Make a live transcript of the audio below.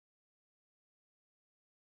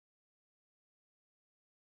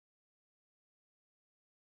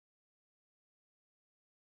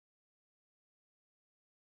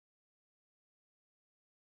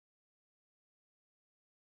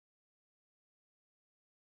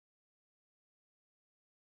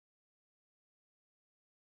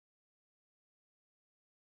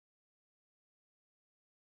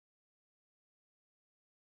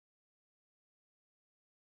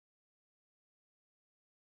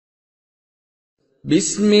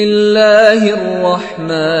بسم اللہ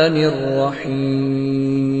الرحمن الرحیم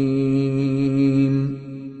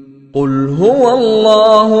قل هو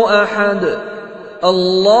اللہ احد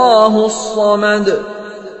اللہ الصمد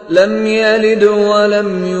لم یلد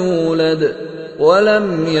ولم یولد ولم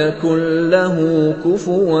یکن له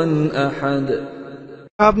کفوا احد۔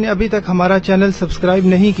 آپ نے ابھی تک ہمارا چینل سبسکرائب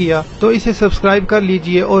نہیں کیا تو اسے سبسکرائب کر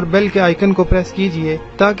لیجئے اور بیل کے آئیکن کو پریس کیجئے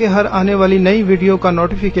تاکہ ہر آنے والی نئی ویڈیو کا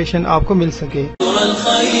نوٹیفیکیشن آپ کو مل سکے۔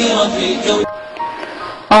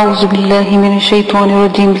 اعوذ باللہ من الشیطان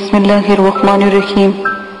الرجیم، بسم اللہ الرحمن الرحیم۔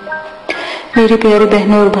 میرے پیارے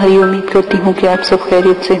بہنوں اور بھائیوں، امید کرتی ہوں کہ آپ سب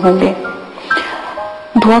خیریت سے ہوں گے۔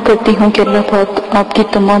 دعا کرتی ہوں کہ اللہ پاک آپ کی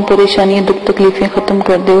تمام پریشانیاں، دکھ تکلیفیں ختم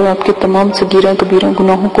کر دے اور آپ کے تمام صغیرہ کبیرہ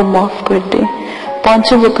گناہوں کو معاف کر دے،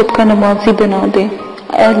 پانچوں وقت کا نمازی بنا دے۔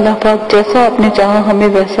 اے اللہ پاک، جیسا آپ نے چاہا ہمیں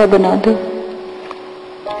ویسا بنا دے،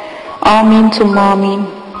 آمین ثم آمین۔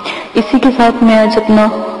 اسی کے ساتھ میں آج اپنا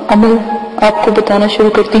عمل آپ کو بتانا شروع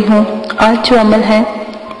کرتی ہوں۔ آج جو عمل ہے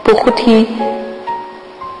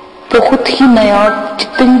بہت ہی نایاب،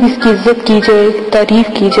 جتنی بھی اس کی عزت کی جائے، تعریف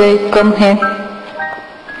کی جائے، کم ہے۔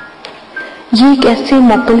 یہ ایک ایسے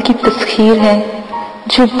موکل کی تسخیر ہے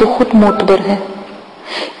جو بہت معتبر ہے۔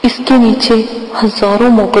 اس کے نیچے ہزاروں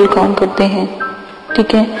موکل کام کرتے ہیں،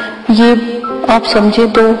 ٹھیک ہے۔ یہ آپ سمجھے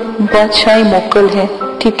تو بادشاہی موکل ہے،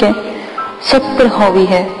 ٹھیک ہے، سب پر حاوی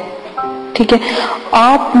ہے، ٹھیک ہے۔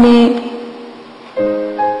 آپ نے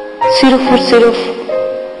صرف اور صرف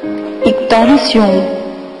 41 یوم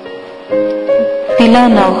بلا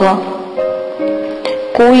ناغہ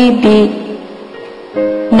کوئی بھی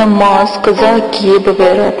نماز قضا کیے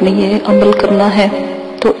بغیر آپ نے یہ عمل کرنا ہے،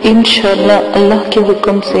 تو انشاءاللہ اللہ کے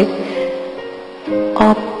حکم سے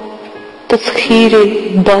آپ تسخیر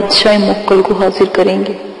بادشاہ موکل کو حاصل کریں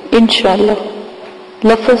گے انشاءاللہ۔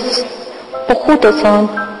 لفظ بہت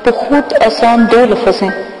آسان 2 لفظ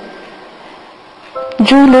ہیں۔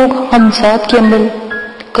 جو لوگ ہم ذات کے عمل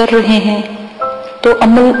کر رہے ہیں تو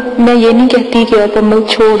عمل، میں یہ نہیں کہتی کہ آپ عمل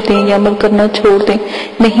چھوڑ دیں یا عمل کرنا چھوڑ دیں،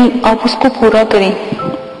 نہیں، آپ اس کو پورا کریں۔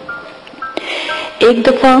 1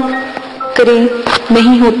 دفعہ کریں،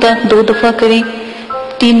 نہیں ہوتا 2 دفعہ کریں،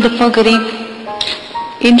 3 دفعہ کریں،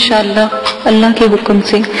 انشاءاللہ اللہ کے حکم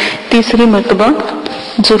سے تیسری مرتبہ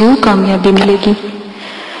ضرور کامیابی ملے گی۔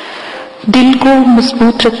 دل کو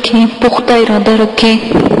مضبوط رکھیں، پختہ ارادہ رکھیں،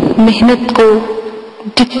 محنت کو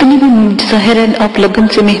جتنی بھی ظاہر ہے آپ لگن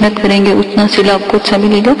سے محنت کریں گے اتنا صلہ آپ کو اچھا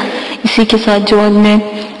ملے گا۔ اسی کے ساتھ جو آج میں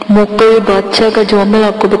موقع بادشاہ کا جو عمل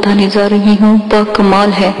آپ کو بتانے جا رہی ہوں با کمال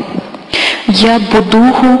ہے، یا بدو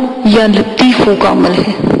ہو یا لطیف ہو کا عمل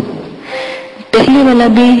ہے۔ پہلے والا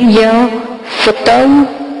بھی یا فتح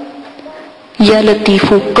یا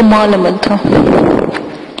لطیف ہو کمال عمل تھا،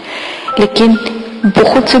 لیکن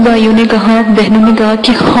بہت سے بھائیوں نے کہا، بہنوں نے کہا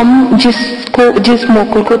کہ ہم جس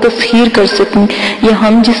موقع کو تسخیر کر سکیں یا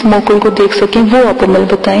ہم جس موقع کو دیکھ سکیں وہ آپ عمل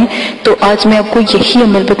بتائیں۔ تو آج میں آپ کو یہی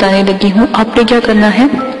عمل بتانے لگی ہوں۔ آپ نے کیا کرنا ہے،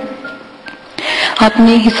 آپ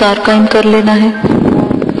نے حصار قائم کر لینا ہے۔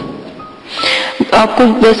 آپ کو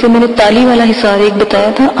ویسے میں نے تالی والا حصار ایک بتایا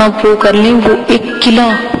تھا، آپ وہ کر لیں، وہ ایک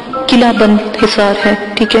قلعہ بند حصار ہے،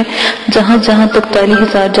 ٹھیک ہے۔ جہاں جہاں تک تالی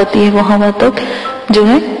حصار جاتی ہے وہاں تک جو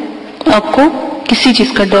ہے آپ کو کسی چیز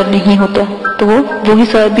کا ڈر نہیں ہوتا، تو وہ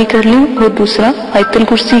حصار بھی کر لیں، اور دوسرا آیت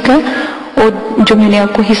الکرسی کا، اور جو میں نے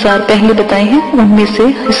آپ کو حصار پہلے بتائے ہیں ان میں سے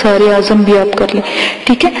حصار اعظم بھی آپ کر لیں،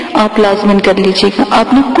 ٹھیک ہے۔ آپ لازماً کر لیجیے گا۔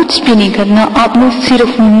 آپ نے کچھ بھی نہیں کرنا، آپ نے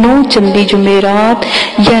صرف 9 چندی جمعرات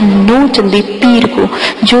یا 9 چندی پیر کو،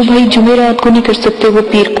 جو بھائی جمعرات کو نہیں کر سکتے وہ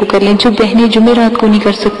پیر کو کر لیں، جو بہنیں جمعرات کو نہیں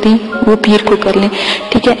کر سکتی وہ پیر کو کر لیں،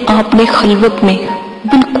 ٹھیک ہے۔ آپ نے خلوت میں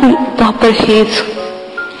بالکل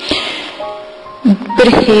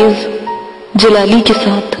پرہیز جلالی کے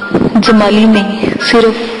ساتھ، جمالی نہیں،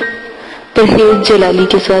 صرف پرہیز جلالی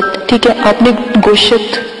کے ساتھ، ٹھیک ہے۔ آپ نے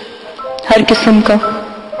گوشت ہر قسم کا،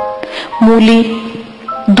 مولی،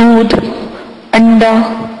 دودھ، انڈا،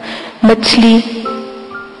 مچھلی،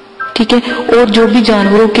 ٹھیک ہے، اور جو بھی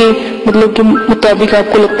جانوروں کے مطلب کے مطابق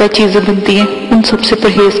آپ کو لگتا ہے چیزیں بنتی ہیں ان سب سے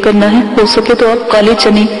پرہیز کرنا ہے۔ ہو سکے تو آپ کالے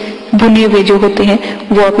چنے بنے ہوئے جو ہوتے ہیں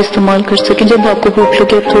وہ آپ استعمال کر سکیں، جب آپ کو بھوک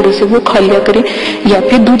لگے آپ تھوڑے سے وہ کھا لیا کریں، یا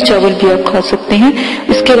پھر دودھ چاول بھی آپ کھا سکتے ہیں۔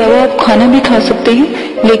 اس کے علاوہ آپ کھانا بھی کھا سکتے ہیں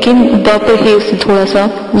لیکن باپرہیز تھوڑا سا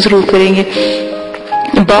ضرور کریں گے۔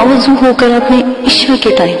 باوضو ہو کر آپ نے عشاء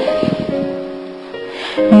کے ٹائم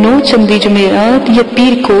 9 چندی جمعرات یا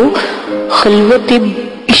پیر کو خلوت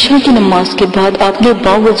عشاء کی نماز کے بعد آپ نے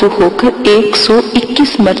باوضو ہو کر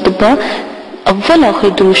 121 مرتبہ اول آخر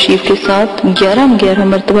درود شریف کے ساتھ 11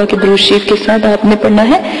 مرتبہ کے درود شریف کے ساتھ آپ نے پڑھنا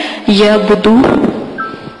ہے، یا بدو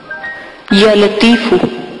یا لطیف ہو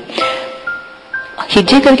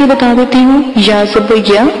ہجے کر کے بتا دیتی ہوں. یا زبر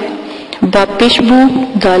یا، با پیش بو،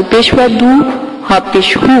 دال پیش وا دو، ہا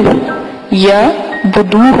پیش ہو، یا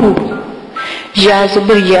بدو ہو. یا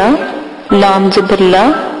زبر یا، لام زبر لا،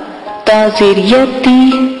 تا زیر یا تی،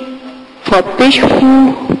 فا پیش ہو،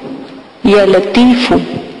 یا لطیف ہو.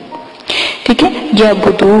 ٹھیک ہے، یا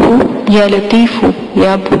بدو ہو یا لطیف ہو،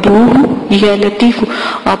 یا بدو ہو یا لطیف ہو.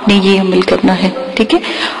 آپ نے یہ عمل کرنا ہے. ٹھیک ہے،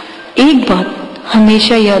 ایک بات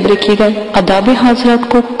ہمیشہ یاد رکھیے گا، آداب حاضرات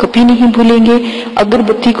کو کبھی نہیں بھولیں گے.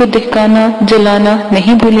 اگربتی کو دہکانا جلانا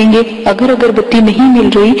نہیں بھولیں گے. اگر اگربتی نہیں مل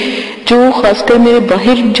رہی، جو خاص کر میرے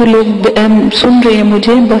باہر جو لوگ سن رہے ہیں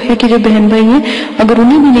مجھے، باہر کے جو بہن بھائی ہیں، اگر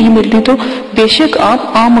انہیں بھی نہیں مل رہی تو بے شک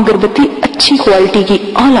آپ عام اگربتی اچھی کوالٹی کی،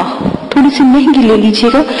 اعلیٰ، تھوڑی سی مہنگی لے لیجیے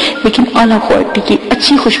گا لیکن اعلیٰ کوالٹی کی،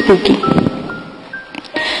 اچھی خوشبو کی.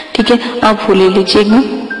 ٹھیک ہے، آپ وہ لے لیجیے گا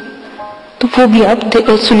تو وہ بھی آپ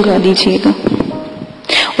سلگا دیجیے گا.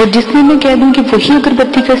 اور جس میں میں کہہ دوں کہ وہی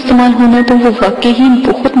اگربتی کا استعمال ہونا ہے تو وہ واقعی ہی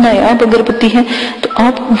بہت نایاب اگربتی ہے، تو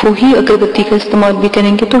آپ وہی اگربتی کا استعمال بھی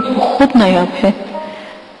کریں گے تو بہت نایاب ہے.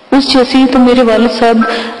 اس جیسی تو میرے والد صاحب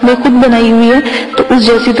نے خود بنائی ہوئی ہے، تو اس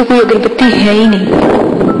جیسی تو کوئی اگربتی ہے ہی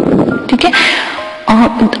نہیں. ٹھیک ہے،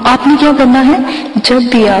 آپ نے کیا کرنا ہے،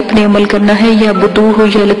 جب بھی آپ نے عمل کرنا ہے، یا بدو ہو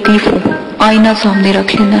یا لطیف ہو، آئینہ سامنے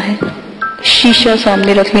رکھ لینا ہے، شیشہ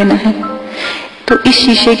سامنے رکھ لینا ہے. تو اس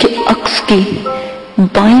شیشے کے عکس کی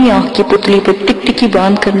بائیں آنکھ کی پتلی پہ ٹک ٹکی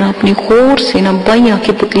باندھ کرنا، اپنی غور سے نا بائیں آنکھ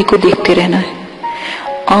کی پتلی کو دیکھتے رہنا ہے.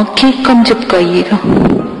 آنکھیں کم جھپکائیے گا.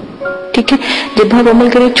 ٹھیک ہے، جب آپ عمل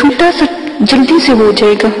کریں چھوٹا سا جلدی سے ہو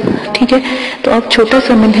جائے گا. ٹھیک ہے، تو آپ چھوٹا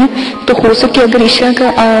سا عمل ہے تو ہو سکے اگر عشاء کا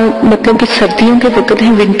مطلب کہ سردیوں کے وقت ہے،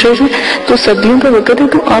 ونٹر ہے تو سردیوں کا وقت ہے،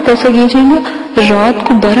 تو آپ ایسا کیجیے گا رات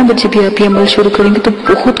کو 12 بجے بھی آپ یہ عمل شروع کریں گے تو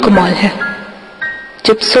بہت کمال ہے.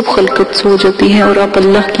 جب سب خلقت سو جاتی ہے اور آپ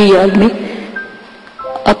اللہ کی یاد میں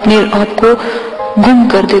اپنے آپ کو گم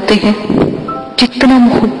کر دیتے ہیں، جتنا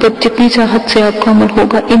محبت جتنی چاہت سے آپ کا عمل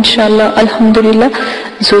ہوگا انشاءاللہ الحمدللہ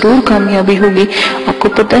ضرور کامیابی ہوگی. آپ کو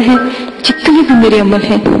پتہ ہے جتنے بھی میرے عمل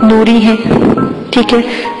ہیں نوری ہیں. ٹھیک ہے،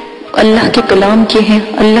 اللہ کے کلام کے ہیں،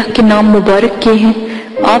 اللہ کے نام مبارک کے ہیں،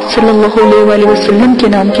 آپ صلی اللہ علیہ وآلہ وسلم کے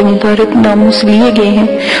نام کے مبارک نام لیے گئے ہیں،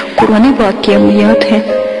 قرآن پاک کے عملیات ہیں.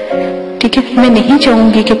 ٹھیک ہے، میں نہیں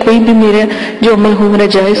چاہوں گی کہ کوئی بھی میرا جو عمل ہو میرا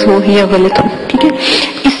جائز ہو یا غلط ہو. ٹھیک ہے،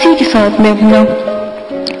 اسی کے ساتھ میں اپنا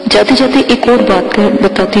جاتے جاتے ایک اور بات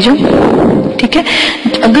بتاتی جاؤں. ٹھیک ہے،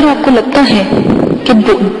 اگر آپ کو لگتا ہے کہ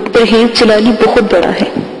پرہیز جلالی بہت بڑا ہے،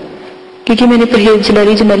 کیونکہ میں نے پرہیز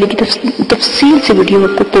جلالی کی تفصیل سے ویڈیو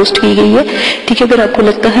آپ کو پوسٹ کی گئی ہے. ٹھیک ہے، اگر آپ کو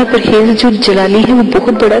لگتا ہے پرہیز جو جلالی ہے وہ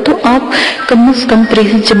بہت بڑا ہے تو آپ کم از کم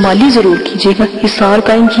پرہیز جمالی ضرور کیجیے گا، حصار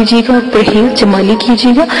قائم کیجیے گا اور پرہیز جمالی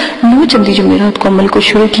کیجیے گا. 9 چندی جمعرات کو عمل کو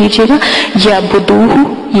شروع کیجیے گا. یا بدو ہو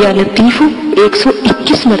یا لطیف ہو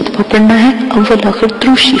 121 مرتبہ پڑھنا ہے اول آخر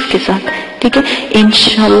درود شریف کے ساتھ. ٹھیک ہے،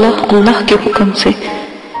 انشاءاللہ اللہ کے حکم سے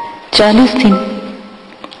 40 دن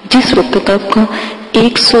جس وقت تک آپ کا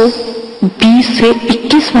 120 سے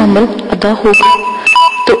 21واں عمل ادا ہوگا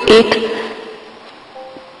تو ایک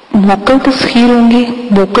موکل تسخیر ہوں گے،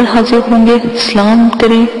 موکل حاضر ہوں گے، سلام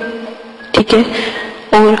کریں. ٹھیک ہے،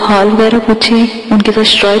 اور حال وغیرہ پوچھیں، ان کے ساتھ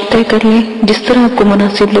شرائط طے کر لیں، جس طرح آپ کو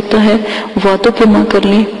مناسب لگتا ہے وعدوں پہ ماں کر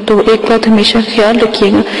لیں. تو ایک بات ہمیشہ خیال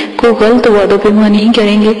رکھیے گا، کوئی غلط وعدوں پہ ماں نہیں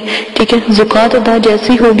کریں گے. ٹھیک ہے، زکوٰۃ ادا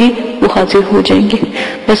جیسی ہوگی وہ حاضر ہو جائیں گے.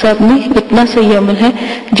 بس آپ نے اتنا صحیح عمل ہے.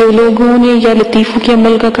 جو لوگوں نے یا لطیفوں کے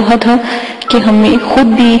عمل کا کہا تھا کہ ہمیں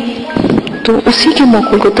خود بھی، تو اسی کے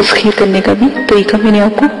موقع کو تسخیر کرنے کا بھی طریقہ میں نے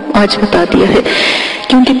آپ کو آج بتا دیا ہے.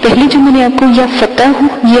 کیونکہ پہلے جو میں نے آپ کو یا فتح ہو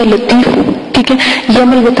یا لطیف ہو، ٹھیک ہے، یہ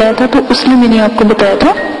عمل بتایا تھا تو اس میں نے آپ کو بتایا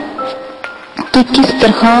تھا کہ کس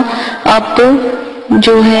طرح آپ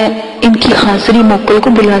جو ہے ان کی حاضری موکل کو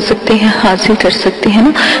بلا سکتے ہیں، حاصل کر سکتے ہیں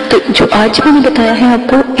نا. تو جو آج میں نے بتایا ہے آپ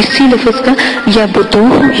کو اسی لفظ کا یا بدو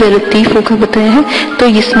یا لطیف کا بتایا ہے، تو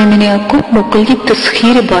اس میں نے آپ کو موکل کی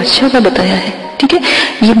تسخیر بادشاہ کا بتایا ہے. ٹھیک ہے،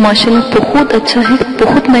 یہ ماشاءاللہ بہت اچھا ہے،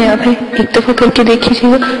 بہت نایاب ہے. ایک دفعہ کر کے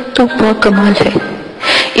دیکھیے گا تو بہت کمال ہے.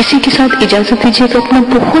 اسی کے ساتھ اجازت دیجیے گا، اپنا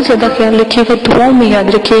بہت زیادہ خیال رکھیے گا، دعاؤں میں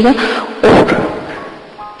یاد رکھیے گا. اور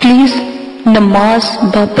پلیز نماز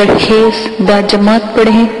با پرہیز با جماعت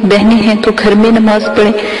پڑھیں. بہنیں ہیں تو گھر میں نماز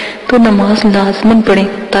پڑھیں، تو نماز لازماً پڑھیں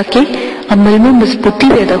تاکہ عمل میں مضبوطی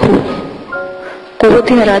پیدا ہو،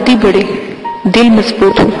 قوت ارادی بڑھے، دل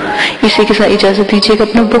مضبوط ہو. اسی کے ساتھ اجازت دیجیے گا،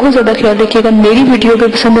 اپنا بہت زیادہ خیال رکھیے گا. میری ویڈیو اگر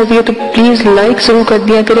پسند آتی ہے تو پلیز لائک ضرور کر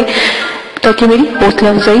دیا کریں تاکہ میری حوصلہ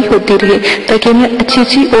افزائی ہوتی رہے، تاکہ میں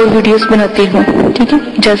اچھی اور ویڈیوز بناتی ہوں. ٹھیک ہے،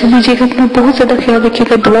 اجازت دیجیے گا، اپنا بہت زیادہ خیال رکھیے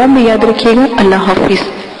گا، دعا میں یاد رکھیے گا. اللہ حافظ.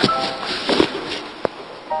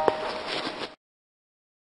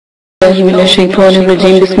 باللہ من الشیطان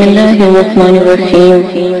الرجیم، بسم اللہ الرحمن الرحیم۔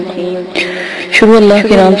 شروع اللہ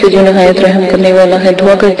کے نام سے جو نہایت رحم کرنے والا ہے۔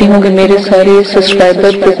 دعا کرتی ہوں کہ میرے سارے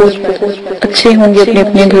سبسکرائبر بہت اچھے ہوں گے، اپنے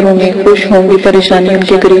اپنے گھروں میں خوش ہوں گے، پریشانی ان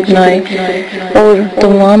کے قریب نہ آئے، اور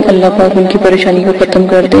تمام اللہ پاک ان کی پریشانی کو ختم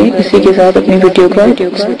کر دے۔ اسی کے ساتھ اپنی ویڈیو کا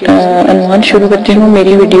عنوان شروع کرتی ہوں۔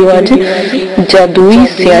 میری ویڈیو آج جادوئی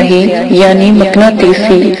سیاہی یعنی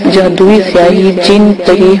مقناطیسی جادوئی سیاہی، جن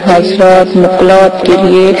پری حاضرات مقلات کے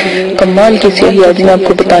لیے کمال کی سیاہی آج میں آپ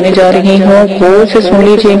کو بتانے جا رہی ہوں، غور سے سن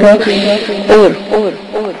لیجیے گا۔ اور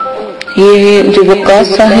یہ جو وقاص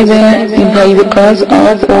صاحب ہیں بھائی وقاص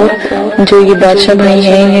آپ، اور جو یہ بادشاہ بھائی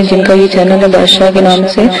ہیں جن کا یہ چینل ہے بادشاہ کے نام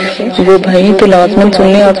سے، وہ بھائی تو لازمن سن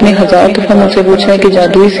لیں۔ آپ نے 1000 دفعہ مجھ سے پوچھا ہے کہ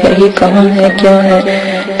جادوئی سیاہی کہاں ہے، کیا ہے،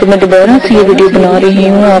 تو میں دوبارہ سے یہ ویڈیو بنا رہی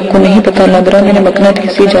ہوں۔ آپ کو نہیں پتا لگ رہا، میں نے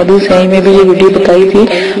مقناطیسی جادوئی سیاہی میں بھی یہ ویڈیو بتائی تھی،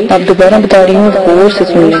 آپ دوبارہ بتا رہی ہوں، غور سے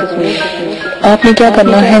سن لیں۔ آپ نے کیا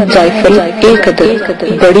کرنا ہے، جائفل 1 عدد،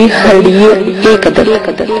 بڑی ہڑیر 1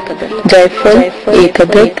 عدد، جائفل 1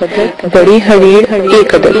 عدد، بڑی ہڑیر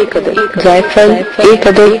 1 عدد، جائفل 1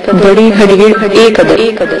 عدد، بڑی ہڑیر 1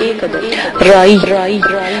 عدد،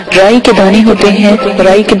 رائی کے دانے ہوتے ہیں،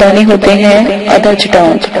 رائی کے دانے ہوتے ہیں آدھا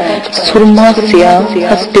چٹان، سرما سیاہ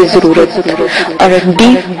حسب ضرورت،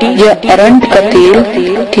 ارنڈی یا ارنڈ کا تیل،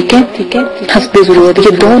 ٹھیک ہے، حسب ضرورت۔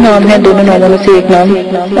 یہ 2 نام ہیں، دونوں ناموں میں سے ایک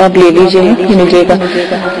نام آپ لے لیجیے، ملے گا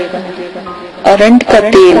ارنڈ کا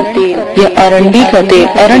تیل یا ارنڈی کا تیل،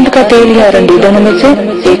 ارنڈ کا تیل یا ارنڈی دونوں میں سے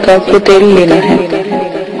ایک آپ کو تیل لینا ہے۔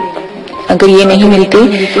 اگر یہ نہیں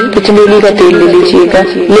ملتی تو چمیلی کا تیل لے لیجیے گا،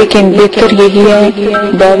 لیکن بہتر یہی ہے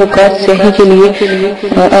باوقات سیاہی کے لیے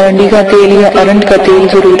ارنڈی کا تیل یا ارنڈ کا تیل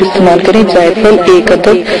ضرور استعمال کریں۔ جائفل 1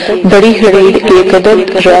 عدد، بڑی ہڑیر 1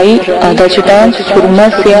 عدد، رائی آدھا چٹان، سرما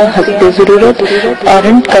سیاہ حسب ضرورت،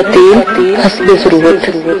 ارنڈ کا تیل حسب ضرورت،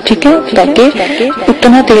 ٹھیک ہے، تاکہ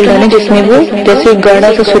اتنا تیل ڈالیں جس میں وہ جیسے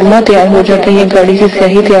گاڑا سا سرما تیار ہو جاتا ہے یا گاڑی سے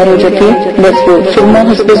سیاہی تیار ہو جاتی ہے، بس وہ سرما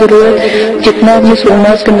حسب ضرورت، جتنا آپ نے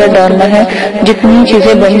سرما اس کے اندر ڈالنا ہے، جتنی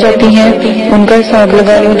چیزیں بن جاتی ہیں ان کا حساب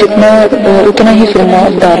لگا لیں، جتنا اتنا ہی سرما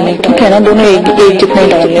ڈال لیں، ٹھیک ہے نا، دونوں ایک جتنا ہی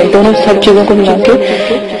ڈال لیں، دونوں سب چیزوں کو ملا کے،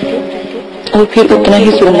 اور پھر اتنا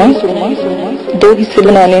ہی سرما 2 حصے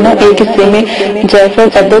بنا لینا۔ ایک حصے میں جائفل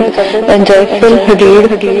عدد، جائفل ہڑیر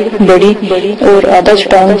بڑی اور آدھا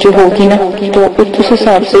چٹان جو ہوگی نا، تو اس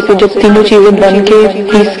حساب سے پھر جب تینوں چیزیں بن کے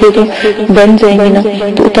پیس کے تو بن جائیں گی نا،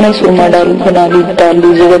 تو اتنا ہی سرما ڈال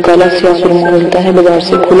لیجیے گا۔ کالا سیاہ سرما ملتا ہے بازار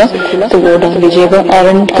سے کھلا، تو وہ ڈال لیجیے گا۔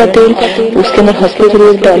 ارنڈ کا تیل اس کے اندر حسب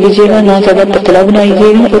ضرورت ڈال لیجیے گا، نہ زیادہ پتلا بنائیے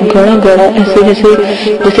گا، اور گاڑا گاڑا ایسے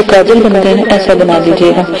جیسے کاجل بنتے ہیں ایسا بنا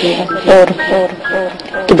دیجیے گا۔ اور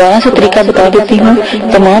دوبارہ سے طریقہ بتا دیتی ہوں،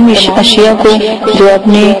 تمام اشیاء کو جو آپ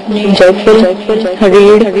نے جائفل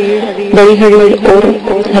ہڑیر بڑی ہڑیر اور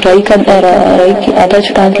رائی کی آدھا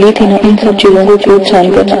چٹان لی تھی نا، ان سب چیزوں کو چوٹ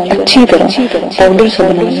چھان کر اچھی طرح پاؤڈر سے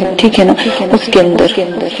بنانا، ٹھیک ہے نا، اس کے اندر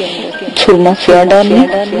سرما سیاہ ڈال لیں،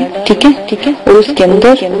 ٹھیک ہے، اور اس کے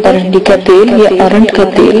اندر ارنڈی کا تیل یا ارنڈ کا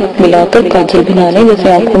تیل ملا کر کاجل بنا لیں،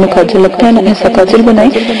 جیسے آنکھوں میں کاجل لگتا ہے نا ایسا کاجل بنائیں۔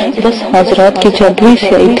 بس حاضرات کی جادوئی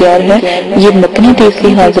سیاہی تیار ہے۔ یہ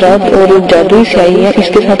مقناطیسی حاضرات اور جادوئی سیاہی ہے، اس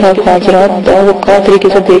کے ساتھ آپ حاضرات باوقات طریقے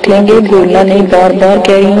سے دیکھ لیں گے، بھولنا نہیں، بار بار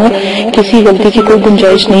کہہ رہی ہوں، کسی غلطی کی کوئی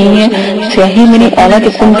گنجائش نہیں ہے۔ سیاہی میں نے اعلیٰ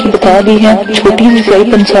قسم کی بتا دی ہے، چھوٹی سی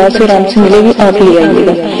سیاہی 50 سے آرام سے ملے گی، آپ لے آئیے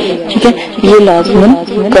گا، ٹھیک ہے، یہ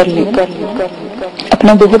لازمن کر لیں۔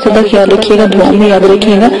 اپنا بہت زیادہ خیال رکھیے گا، دعا میں یاد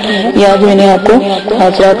رکھیے گا۔ یاد میں نے آپ کو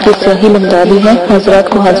حاضرات کی سیاہی بتا دی ہے، حاضرات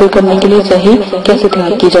کو حاضر کرنے کے لیے سیاہی کیسے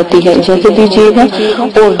تیار کی جاتی ہے، اجازت دیجیے گا،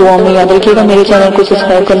 اور دعا میں یاد رکھیے گا۔ میرے چینل کو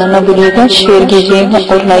سبسکرائب کرنا نہ بھولیے گا، شیئر کیجیے گا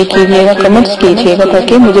اور لائک کیجیے گا، کمنٹس کیجیے گا،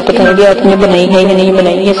 تاکہ مجھے پتہ لگے آپ نے بنائی ہے یا نہیں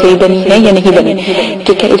بنائی ہے، صحیح بنی ہے یا نہیں بنی،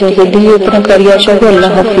 ٹھیک ہے، اجازت دیجیے، اپنا کاریہ شاہ،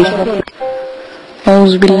 اللہ حافظ۔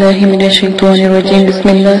 اعوذ باللہ من الشیطان الرجیم، بسم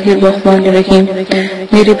اللہ الرحمن الرحیم۔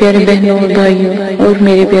 میرے پیارے بہنوں اور بھائیوں اور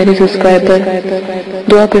میرے پیارے سبسکرائبر،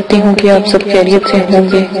 دعا کرتی ہوں کہ آپ سب خیریت سے ہوں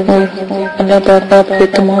گے اور اللہ پاک آپ کے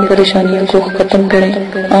تمام پریشانیوں کو ختم کریں،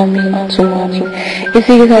 آمین ثم آمین۔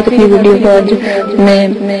 اسی کے ساتھ اپنی ویڈیو کو آج میں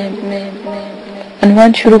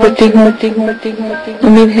عنوان شروع کرتی ہوں۔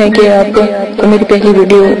 امید ہے کہ آپ کو میری پہلی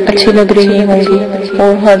ویڈیو اچھی لگ رہی ہوں گی،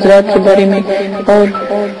 اور حاضرات کے بارے میں اور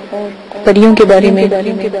پریوں کے بارے میں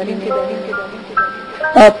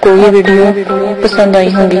آپ کو یہ ویڈیو پسند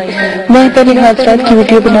آئی ہوں گی۔ میں پہلے حاضرات کی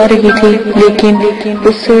ویڈیو بنا رہی تھی، لیکن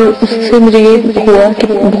اس سے مجھے یہ ہوا کہ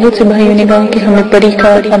بہت سے بھائیوں نے کہا کہ ہمیں پری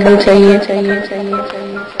کا عمل چاہیے،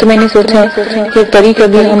 تو میں نے سوچا کہ پری کا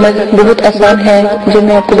بھی عمل بہت آسان ہے جو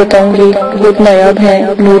میں آپ کو بتاؤں گی، بہت نایاب ہے،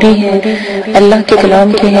 نوری ہے، اللہ کے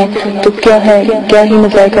کلام کے ہیں، تو کیا ہی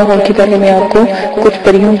مذائقہ ہو کہ پہلے میں آپ کو کچھ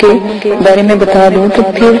پریوں کے بارے میں بتا دوں۔ تو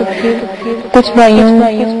پھر کچھ بھائیوں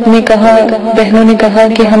نے کہا، بہنوں نے کہا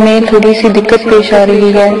کہ ہمیں تھوڑی سی دقت پیش آ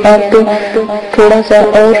رہی ہے، آپ تھوڑا سا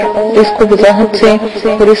اور اس کو وضاحت سے،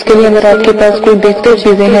 اور اس کے لیے اگر آپ کے پاس کوئی بہتر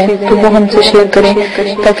چیزیں ہیں تو وہ ہم سے شیئر کریں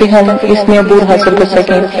تاکہ ہم اس میں عبور حاصل کر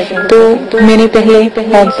سکیں۔ تو میں نے پہلے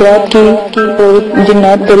حادثات کی اور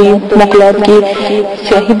جنات پری مخلوقات کی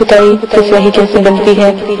سیاہی بتائی کہ سیاہی کیسے بنتی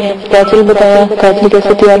ہے، کاجل بتایا کاجل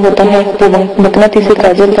کیسے تیار ہوتا ہے، وہ مقناطیسی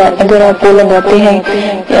کاجل تھا، اگر آپ وہ لگاتے ہیں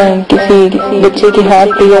کسی بچے کے ہاتھ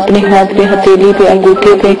پہ یا اپنے ہاتھ پہ، ہتھیلی پہ،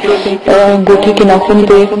 انگوٹھے پہ، انگوٹھی کے ناخن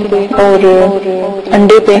پہ اور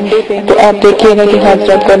انڈے پہ، تو آپ دیکھیے گا کہ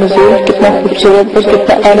حادثات کا نزول کتنا خوبصورت اور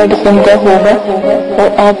کتنا اعلیٰ قسم کا ہوگا،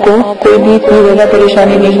 اور آپ کو کوئی بھی اتنی زیادہ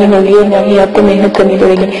پریشانی نہیں ہوگی اور نہ ہی آپ کو محنت کرنی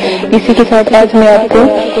پڑے گی۔ اسی کے ساتھ آج میں آپ کو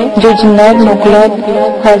جو جنات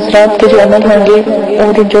مخلوقات حاضرات کے جو عمل ہوں گے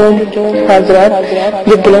اور جو حاضرات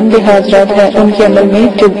جو بلند حاضرات ہیں ان کے عمل میں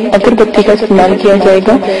جو اگربتی کا استعمال کیا جائے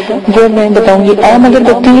گا وہ میں بتاؤں گی۔ عام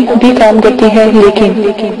اگربتی بھی کام کرتی ہے، لیکن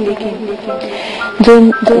جو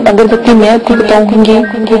اگربتی میں آپ کو بتاؤں گی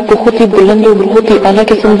وہ بہت ہی بلند اور بہت ہی اعلیٰ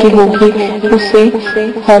قسم کی ہوگی، اس سے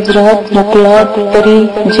حاضرات مخلوقات پری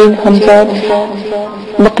جن ہمزاد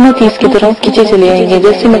مقناطیس کی طرح کھینچے چلے آئیں گے۔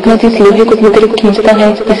 جیسے مقناطیس لوہے کو اپنی طرف کھینچتا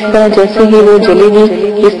ہے، اسی طرح جیسے ہی وہ جلے گی،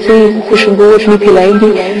 اس سے خوشبو اپنی پھیلائے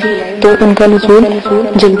گی تو ان کا نزول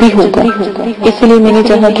جلدی ہوگا۔ اسی لیے میں نے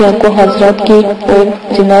چاہا کہ آپ کو حاضرات کی اور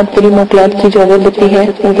جنات پری مخلوقات کی جو اگربتی ہے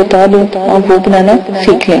وہ بتا دوں، آپ وہ بنانا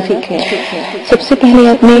سیکھ لیں۔ سب سے پہلے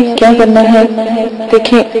آپ نے کیا کرنا ہے،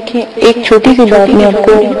 دیکھیں ایک چھوٹی سی بات میں آپ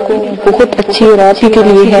کو بہت اچھی اور آپ ہی کے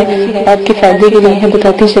لیے ہے، آپ کے فائدے کے لیے ہے،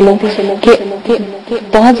 بتاتی چلوں کہ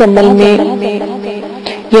بعض عمل میں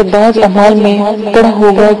یا بعض اعمال میں پڑھا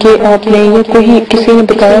ہوگا کہ آپ نے یا کوئی کسی نے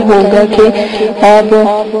بتایا ہوگا کہ آپ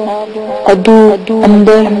ادو،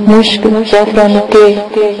 عنبر، مشک، زعفران کے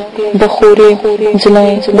بخورے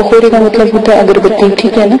جلائیں۔ بخورے کا مطلب ہوتا ہے اگربتی،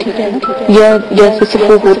 ٹھیک ہے نا، یا جیسے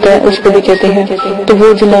سفوف ہوتا ہے اس کو بھی کہتے ہیں، تو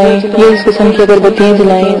وہ جلائیں یا اس قسم کی اگربتیاں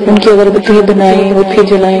جلائیں، ان کی اگربتیاں بنائیں اور پھر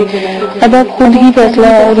جلائیں۔ اب آپ خود ہی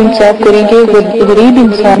فیصلہ اور انصاف کریں گے، غریب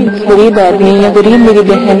انسان، غریب آدمی یا غریب میری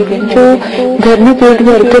بہن جو گھر میں پیٹ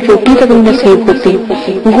بھر کر روٹی تک نصیب ہوتی،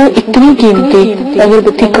 وہ اتنی قیمتی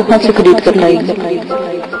اگربتی کہاں سے خرید کر لائے گی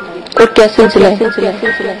اور کیسے جلائے؟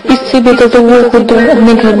 اس سے بہتر تو وہ خود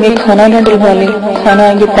اپنے گھر میں کھانا نہ ڈلوا لے، کھانا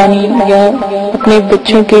یا پانی یا اپنے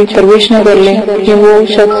بچوں کی پرورش نہ کر لے، یا وہ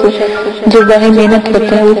شخص جو باہر محنت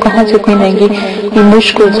کرتا ہے وہ کہاں سے اتنی مہنگی یہ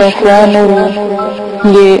مشک اور زعفران اور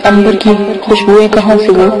یہ عنبر کی خوشبوئیں کہاں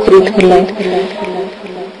سے وہ خرید کر لائے؟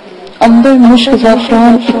 عنبر، مشک،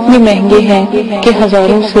 زعفران اتنے مہنگے ہیں کہ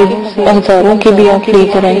ہزاروں کے بھی آپ لے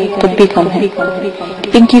کر آئیں تب بھی کم ہے۔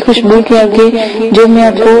 ان کی خوشبو کے آگے جو میں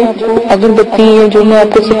آپ کو اگربتی یا جو میں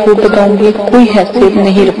آپ کو سفور بتاؤں گی کوئی حیثیت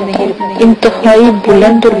نہیں رکھتا، انتہائی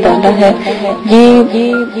بلند اور بالا ہے، یہ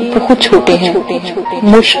بہت چھوٹے ہیں۔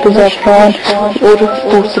 مشک، زعفران اور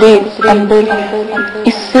دوسرے عنبر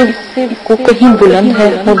اس سے کو کہیں بلند ہے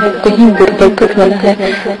اور کہیں برکت والا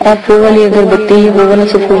ہے۔ آپ وہ والی اگربتی وہ والا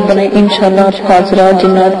سفور بنائیں، انشاءاللہ آپ حاضرات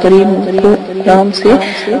جنات پری کو آرام سے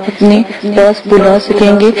اپنے پاس بلا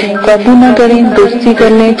سکیں گے۔ قابو نہ کریں، دوستی کر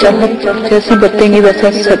لیں، چاہت جیسی برتیں گے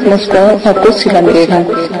ویسا سچ مسکا آپ کو سلا ملے گا۔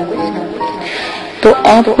 تو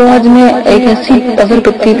آپ کو آج میں ایک ایسی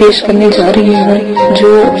اگربتی پیش کرنے جا رہی ہوں جو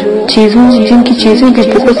جن کی چیزیں بھی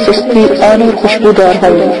بہت سستی اور خوشبودار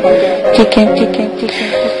ہوگی، ٹھیک ہے۔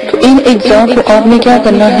 تو ان اجزاء کو آپ نے کیا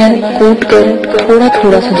کرنا ہے، کوٹ کر تھوڑا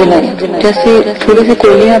تھوڑا سا جلائیں، جیسے تھوڑے سے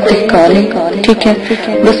کوئلے آپ دہکا لیں، ٹھیک ہے،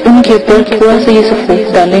 بس ان کے اوپر تھوڑا سا یہ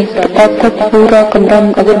سفوف ڈالیں تو آپ کا پورا کمرہ،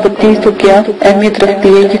 اگربتی تو کیا اہمیت رکھتی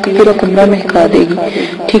ہے کہ پورا کمرہ مہکا دے گی،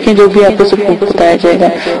 ٹھیک ہے، جو بھی آپ کو سفوف بتایا جائے گا۔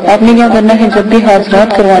 آپ نے کیا کرنا ہے، جب بھی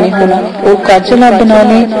حاضرات کروانے ہونا اور کاجل آپ بنا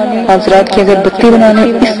لیں، حاضرات کی اگربتی بنا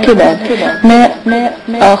لیں، اس کے بعد میں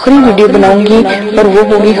آخری ویڈیو بناؤں گی اور وہ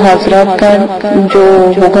ہوگی حاضرات کا جو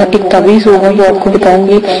ہوگا ایک تعویذ ہوگا، وہ آپ کو بتاؤں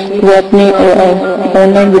گی، وہ اپنے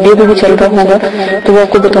آن لائن ویڈیو بھی چل رہا ہوگا تو وہ آپ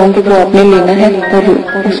کو بتاؤں گی، وہ آپ نے لینا ہے اور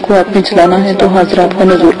اس کو آپ نے چلانا ہے تو حاضرات کا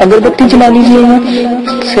نزول۔ اگربتی جلا لیجیے گا،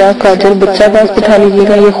 سیاہ کاجل بچہ پاس بٹھا لیجیے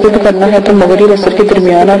گا، یہ خود کرنا ہے تو مغرب عصر کے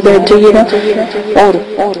درمیان آپ بیٹھ جائیے گا اور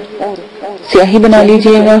سیاہی بنا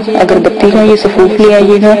لیجیے گا، اگربتی کا یہ سفوف لے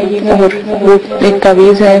آئیے گا اور وہ ایک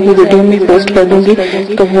تعویذ ہے وہ ویڈیو میں پوسٹ کر دوں گی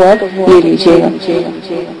تو وہ آپ لے لیجیے گا۔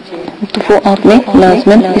 تو وہ آپ نے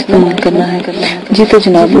لازماً استعمال کرنا ہے. جی تو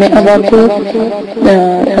جناب میں اب آپ کو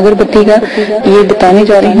اگربتی کا یہ بتانے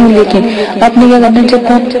جا رہی ہوں، لیکن آپ نے کیا کرنا ہے، جب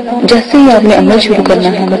آپ جیسے ہی آپ نے عمل شروع کرنا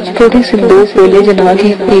ہے تھوڑی سی 2 کوئلے جلا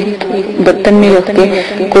کے ایک برتن میں رکھ کے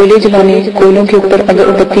کوئلے جلانے، کوئلوں کے اوپر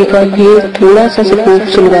اگربتی کا یہ تھوڑا سا سکوف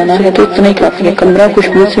سلگانا ہے تو اتنا ہی کافی ہے. کمرہ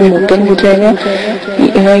خوشبو سے معطر ہو جائے گا.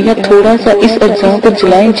 یا تھوڑا سا اس اجزاء کو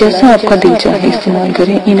جلائیں، جیسا آپ کا دل چاہے استعمال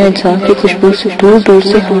کریں. ان اجزاء کی خوشبو سے دور دور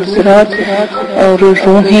سے حاضرات اور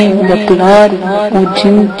روحیں مقلات اور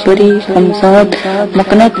جن پری ہمزاد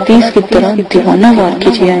مقناطیس کی طرح دیوانہ وار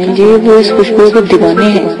کیجیے آئیں گے. وہ اس خوشبو کے دیوانے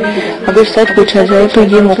ہیں. اگر سچ پوچھا جائے تو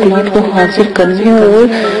یہ مقلات کو حاصل کرنے اور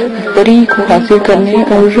پری کو حاصل کرنے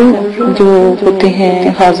اور جو ہوتے ہیں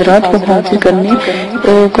حاضرات کو حاصل کرنے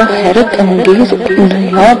کا حیرت انگیز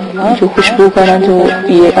نایاب جو خوشبو کا جو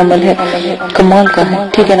یہ عمل ہے کمال کا ہے.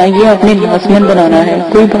 ٹھیک ہے نا، یہ آپ نے لازمن بنانا ہے.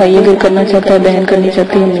 کوئی بھائی اگر کرنا چاہتا ہے، بہن کرنی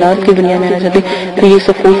چاہتی ہے، املاک کی دنیا میں آنا چاہتی ہے تو یہ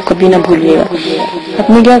صفوف کبھی نہ بھولیے گا. آپ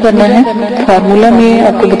نے کیا کرنا ہے، فارمولہ میں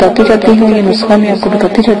آپ کو بتاتی جاتی ہوں، یہ نسخہ میں آپ کو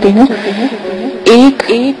بتاتی جاتی ہوں.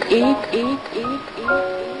 ایک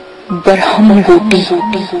برہم روٹی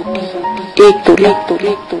 1 تولہ.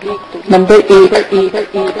 نمبر 1.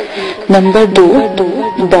 نمبر 2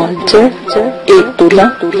 بالچر 1 تولہ.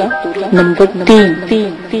 نمبر 3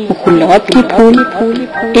 گلاب کے پھول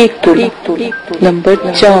 1 تولہ. نمبر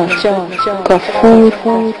 4 کافور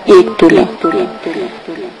 1 تولہ.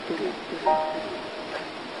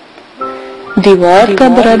 دیوار کا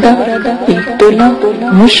برادہ 1 تولہ.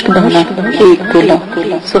 مشک دانہ 1 تولہ.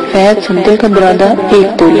 سفید سندل کا برادہ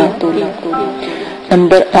 1 تولہ.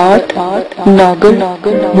 نمبر 8 ناگر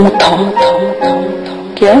موتھا.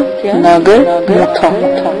 کیا؟ ناگر موتھا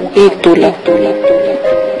 1 تولہ.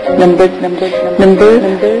 نمبر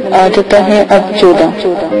آ جاتا ہے اب 14.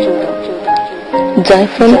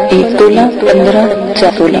 جائفل 1 تولہ. 15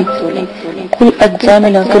 4 تولہ. کل اجزاء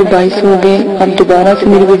ملا کر 22 ہو گئے. اب دوبارہ سے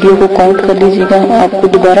میری ویڈیو کو کاؤنٹ کر لیجیے گا. آپ کو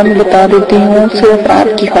دوبارہ میں بتا دیتی ہوں صرف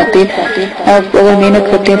آپ کی خاطر. آپ اگر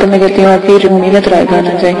محنت کرتے ہیں تو میں کہتی ہوں آپ کی محنت رائے گا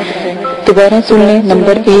نہ جائے. دوبارہ سن لیں.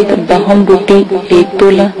 نمبر 1 باہم بوٹی 1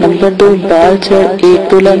 تولہ. نمبر 2 بال چڑ 1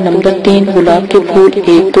 تولہ. نمبر 3 گلاب کے پھول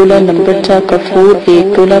 1 تولہ. نمبر 4 کفور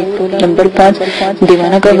 1 تولہ. نمبر 5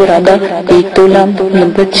 دیوانہ کا برادہ 1 تولہ.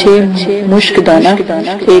 نمبر 6 مشک دانہ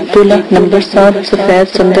 1 تولہ. نمبر 7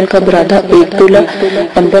 سفید سندل کا برادہ 1 تولہ.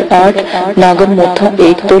 نمبر 8 ناگر موتھا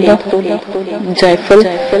 1 تولہ. جائفل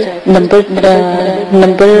نمبر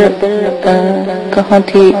کہاں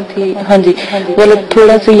تھی؟ ہاں جی غلط،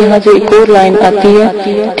 تھوڑا سا یہاں سے ایک اور لائن آتی ہے.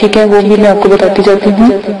 ٹھیک ہے، وہ بھی میں آپ کو بتاتی جاتی ہوں.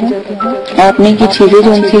 آپ نے کی چیزیں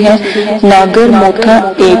جو سی ہیں، ناگر موتھا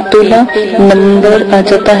 1 تولہ. نمبر آ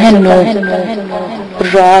جاتا ہے 9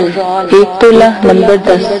 رال 1 تولہ. نمبر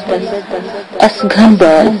 10 اسگھن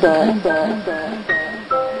بال.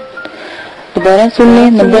 دوبارہ سن لیں.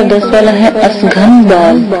 نمبر 10 والا ہے اسگھن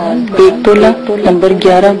بال 1 تولہ. نمبر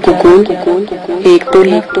 11 گگول 1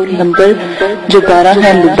 تولہ. نمبر جو 12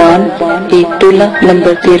 ہے لبان 1 تولہ.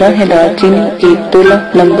 نمبر 13 ہے دال چینی 1 تولہ.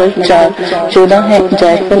 نمبر 14 ہے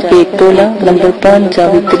جائفل 1 تولہ. نمبر 5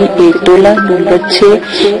 جاوتری 1 تولہ. نمبر 6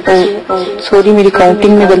 سوری میری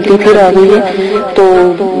کاؤنٹنگ میں غلطی پھر آ گئی ہے، تو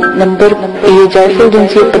نمبر یہ جائفل جن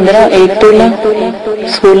سے 15 1 تولہ.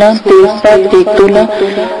 16 تیز 7 1 تولہ.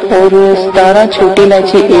 اور 17 چھوٹی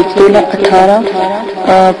الائچی 1 تولہ. 18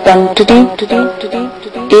 پنٹری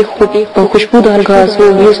ایک خوشبودار گھاس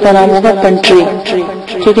ہوگی، اس کا نام ہوگا پنٹری.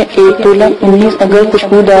 ٹھیک ہے، 1 تولہ. 19 اگر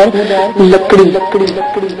خوشبودار لکڑی،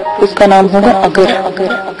 اس کا نام ہوگا اگر.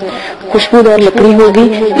 خوشبودار لکڑی ہوگی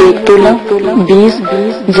 1 تولہ. 20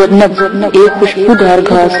 زرنب ایک خوشبودار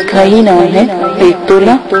گھاس کا ہی نام ہے 1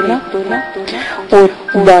 تولہ. اور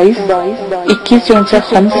 21 چونسا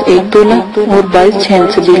خمس 1 تولہ. اور 22 چھین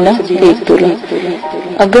سجیلا 1 تولہ.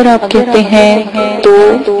 اگر آپ کہتے ہیں تو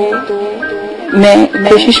میں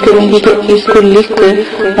کوشش کروں گی کہ اس کو لکھ کر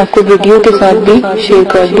آپ کو ویڈیو کے ساتھ بھی شیئر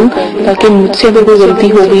کر دوں، تاکہ مجھ سے اگر کوئی غلطی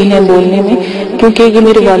ہو گئی ہے بولنے میں، کیونکہ یہ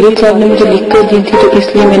میرے والد صاحب نے مجھے لکھ کر دی تھی تو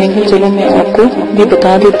اس لیے میں نے کہا چلو میں آپ کو بھی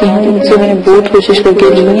بتا دیتی ہوں. مجھ سے میں نے بہت کوشش کر کے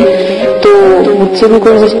دی ہے، تو مجھ سے بھی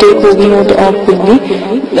کوئی مسٹیک ہو گئی ہو تو آپ خود بھی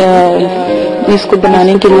اس کو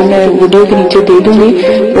بنانے کے لیے میں ویڈیو کے نیچے دے دوں گی.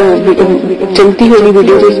 چلتی ہوگی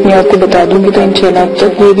ویڈیو تو اس میں آپ کو بتا دوں گی، تو انشاءاللہ آپ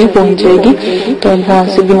تک یہ بھی پہنچ جائے گی، تو آپ وہاں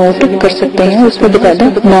سے بھی نوٹ کر سکتے ہیں. اس میں باقاعدہ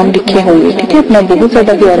نام لکھے ہوں گے. ٹھیک ہے، اپنا بہت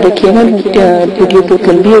زیادہ خیال رکھیے گا. ویڈیو بہت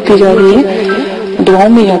لمبی ہوتی جا رہی ہے. دعاؤں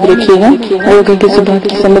میں یاد رکھیے گا. اور اگر کسی بات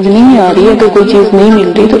کی سمجھ نہیں آ رہی ہے، اگر کوئی چیز نہیں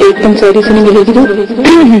مل رہی، تو ایک پنساری سے نہیں ملے گی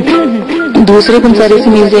تو دوسرے پنساری سے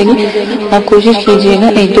مل جائے گی. آپ کوشش کیجیے گا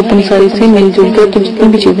ایک دو پنساری سے مل جل کر تو جتنی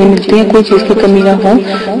بھی چیزیں ملتی ہیں کوئی چیز کی کمی نہ ہو،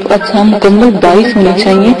 تو اچھا مکمل 22 ہونی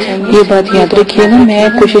چاہیے. یہ بات یاد رکھیے گا. میں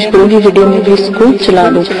کوشش کروں گی ویڈیو میں بھی اس کو چلا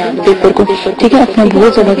دوں پیپر کو، ٹھیک ہے. اپنا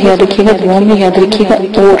بہت زیادہ خیال رکھیے گا، دعاؤں میں یاد رکھیے گا.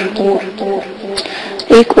 اور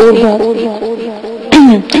ایک اور بات،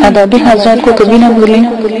 آداب حضرات کو کبھی نہ بھولیں،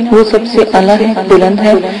 وہ سب سے اعلیٰ ہے، بلند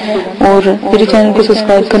ہے. اور میرے چینل کو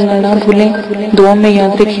سبسکرائب کرنا نہ بھولیں. دعا میں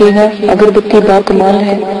یاد رکھیے گا اگر بتی با کمال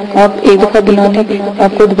ہے، آپ ایک دفعہ بنا لیں،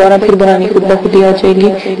 آپ کو دوبارہ پھر بنانے خود بخود آ جائے گی.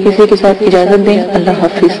 اسی کے ساتھ اجازت دیں. اللہ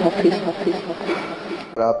حافظ.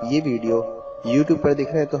 اگر آپ یہ ویڈیو YouTube پر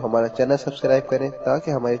دیکھ رہے ہیں تو ہمارا چینل سبسکرائب کریں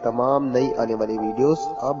تاکہ ہماری تمام نئی آنے والی ویڈیوز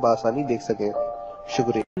آپ بآسانی دیکھ سکیں.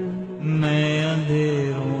 شکریہ. میں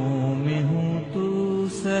اندھیروں میں ہوں تو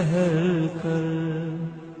سحر کر،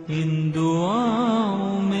 ان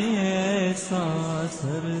دعاؤں میں ایسا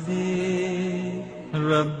اثر دے،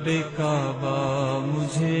 رب کعبہ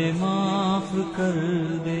مجھے معاف کر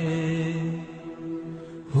دے.